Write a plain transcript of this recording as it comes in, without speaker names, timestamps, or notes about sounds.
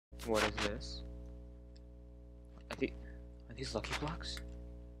What is this? Are these lucky blocks?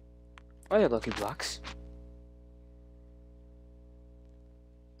 Are they lucky blocks?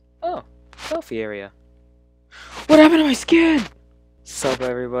 Oh, selfie area. What happened to my skin? Sup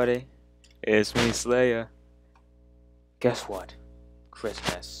everybody? It's me, Slayer. Guess what?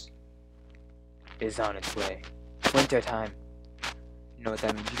 Christmas is on its way. Winter time. You know what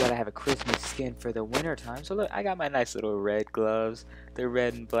that means? You gotta have a Christmas skin for the winter time. So look, I got my nice little red gloves. They're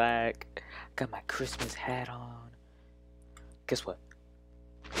red and black. Got my Christmas hat on. Guess what?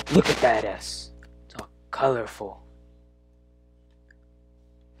 Look at that S. It's all colorful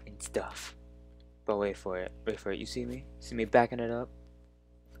and stuff. But wait for it. Wait for it. You see me? See me backing it up?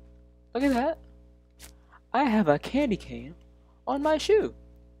 Look at that. I have a candy cane on my shoe.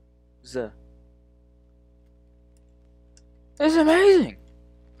 It's amazing.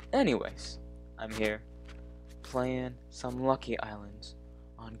 Anyways, I'm here playing some Lucky Islands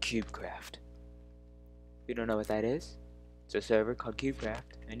on CubeCraft. If you don't know what that is, it's a server called CubeCraft,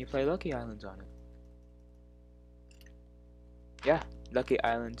 and you play Lucky Islands on it. Yeah, Lucky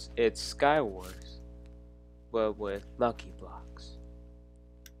Islands. It's Skywars, but with Lucky Blocks.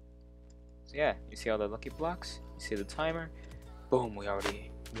 So yeah, you see all the Lucky Blocks? You see the timer? Boom, we already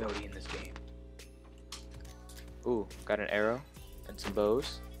in this game. Ooh, got an arrow and some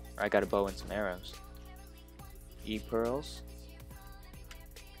bows. Or I got a bow and some arrows. E-pearls.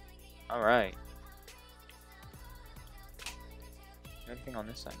 Alright. Anything on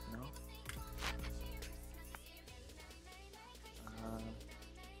this side? No?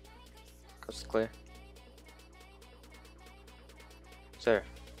 Coast clear. Sir.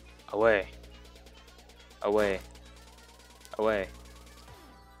 Away. Away. Away.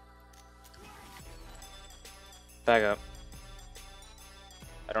 Back up.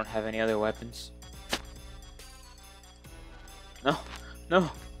 I don't have any other weapons. No. No.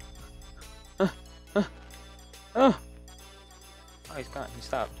 Oh, he's gone. He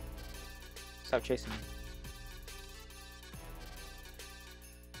stopped. Stop chasing me.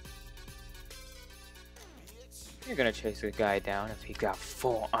 You're gonna chase the guy down if he got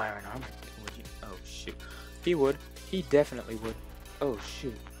full iron armor. Would you? Oh shoot. He would. He definitely would. Oh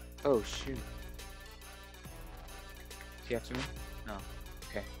shoot. Oh shoot. Is he after me? No.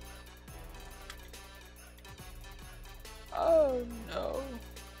 Okay. Oh no.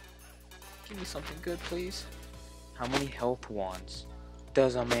 Give me something good, please. How many health wands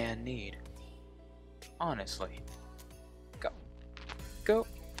does a man need? Honestly. Go. Go.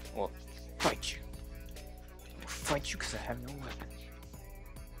 Well, fight you. I'll fight you because I have no weapon.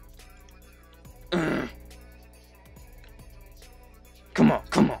 Come on,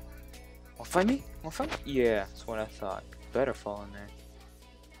 come on. Wanna fight me? Wanna fight me? Yeah, that's what I thought. Better fall in there.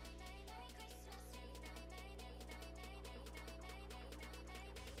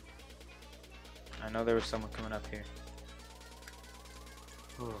 I know there was someone coming up here.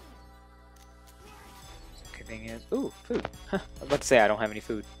 Ooh. Okay, thing is, ooh, food. Huh, I was about to say I don't have any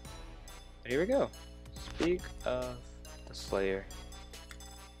food. But here we go. Speak of the Slayer.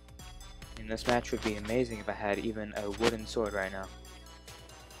 And this match would be amazing if I had even a wooden sword right now.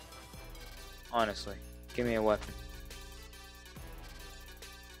 Honestly, give me a weapon.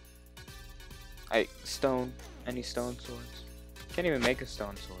 Stone, any stone swords? Can't even make a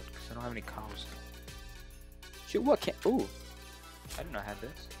stone sword because I don't have any cobblestone. Shoot, what can't? Ooh, I didn't know I had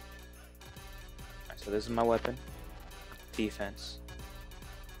this. Alright, so this is my weapon. Defense.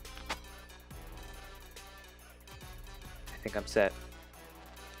 I think I'm set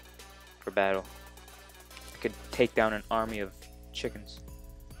for battle. I could take down an army of chickens.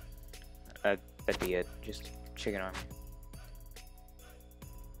 That'd be it. Just chicken army.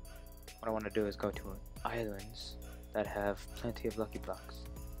 What I want to do is go to islands that have plenty of lucky blocks.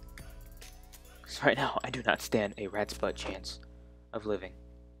 Because right now, I do not stand a rat's butt chance of living.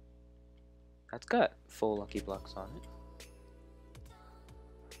 That's got full lucky blocks on it.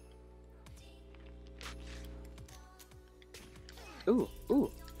 Ooh,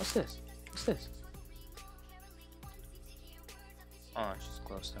 ooh, what's this? What's this? Oh, it's just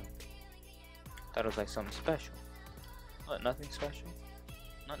glowstone. Thought it was like something special. What, nothing special?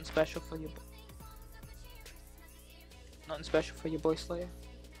 Nothing special for you? Nothing special for your boy Slayer?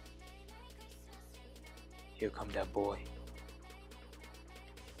 Here come that boy.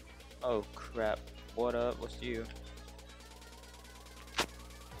 Oh crap. What up? What's you?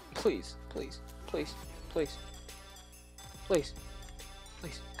 Please, please, please, please. Please.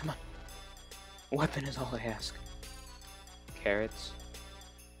 Please, come on. Weapon is all I ask. Carrots.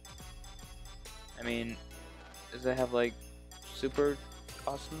 I mean, does it have like super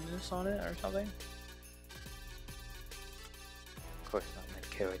awesomeness on it or something? Of course not, man.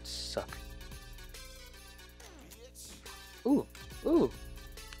 carrots suck. Ooh, ooh,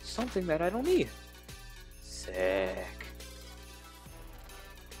 something that I don't need. Sick.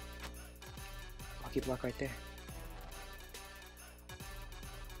 Lucky block right there.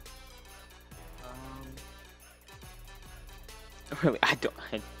 Really, I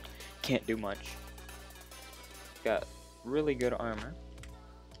can't do much. Got really good armor.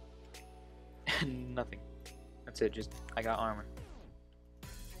 And nothing. That's it, just, I got armor.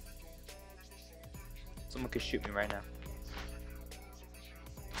 Someone could shoot me right now.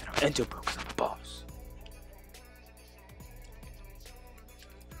 And I'll enter because I'm a boss.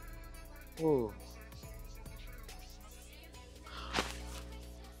 Whoa.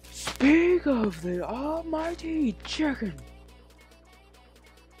 Speak of the almighty chicken.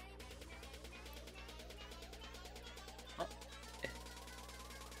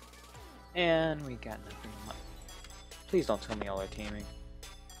 And we got nothing. Please don't tell me y'all are teaming.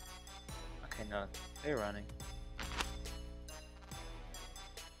 Okay, no, they're running.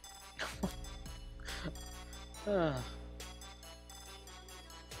 My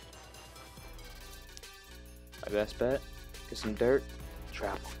best bet, get some dirt,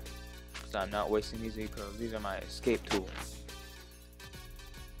 travel. Because I'm not wasting these ecos. These are my escape tools.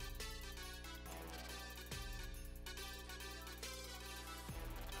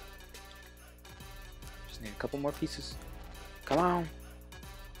 Need a couple more pieces. Come on.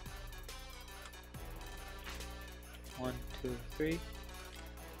 1, 2, 3.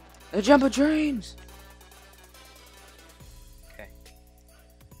 The jump of dreams. Okay.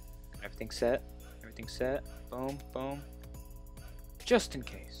 Everything set. Everything set. Boom, boom. Just in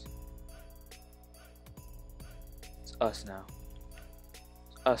case. It's us now.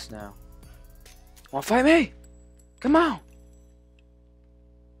 It's us now. Wanna fight me? Come on.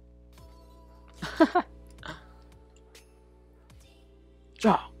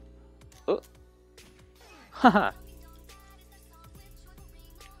 Jaw. Haha.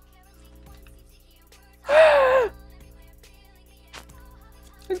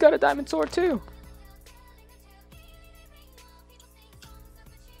 He's got a diamond sword too.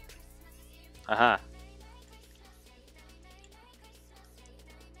 Aha.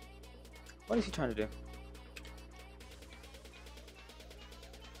 What is he trying to do?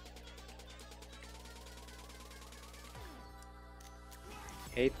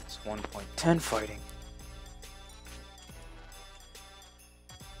 It's 1.10 fighting.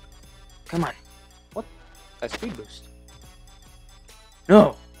 Come on. What? A speed boost.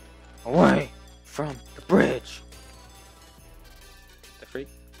 No! Away from the bridge. The freak.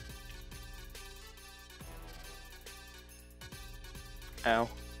 Ow.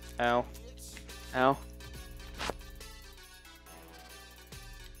 Ow. Ow.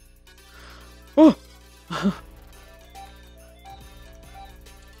 Oh!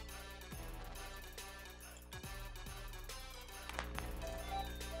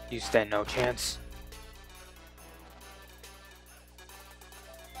 You stand no chance.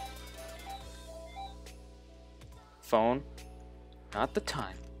 Phone, not the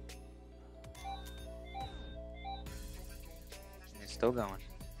time. It's still going.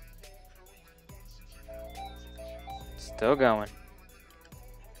 Still going.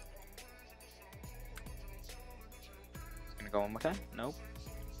 It's gonna go one more time? Nope.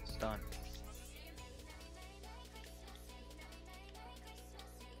 It's done.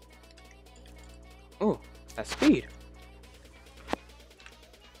 Oh, that's speed.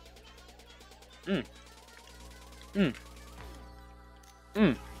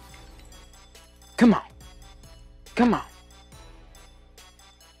 Come on. Come on.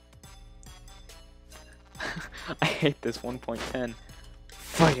 I hate this 1.10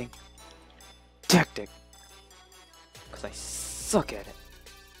 fighting tactic. Because I suck at it.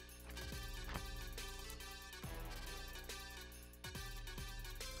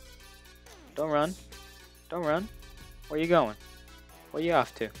 Don't run. Don't run. Where you going? Where you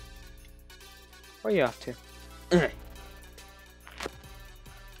off to? Where you off to?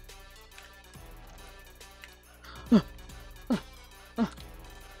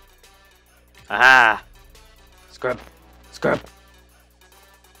 Aha! Scrub. Scrub.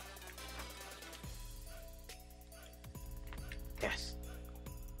 Yes.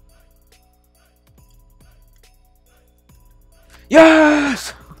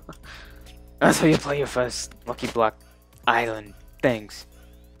 Yes! That's how you play your first Lucky Block Island things.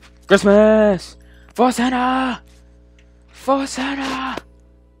 Christmas! For Santa! For Santa!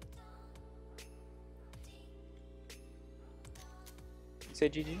 He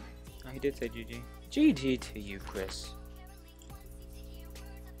said GG? Oh, he did say GG. GG to you, Chris.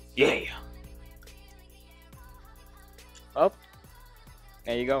 Yeah! Up.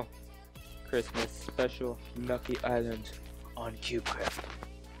 There you go. Christmas special Nucky Island on CubeCraft.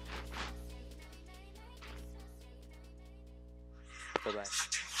 Bye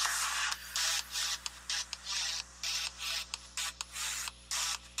bye.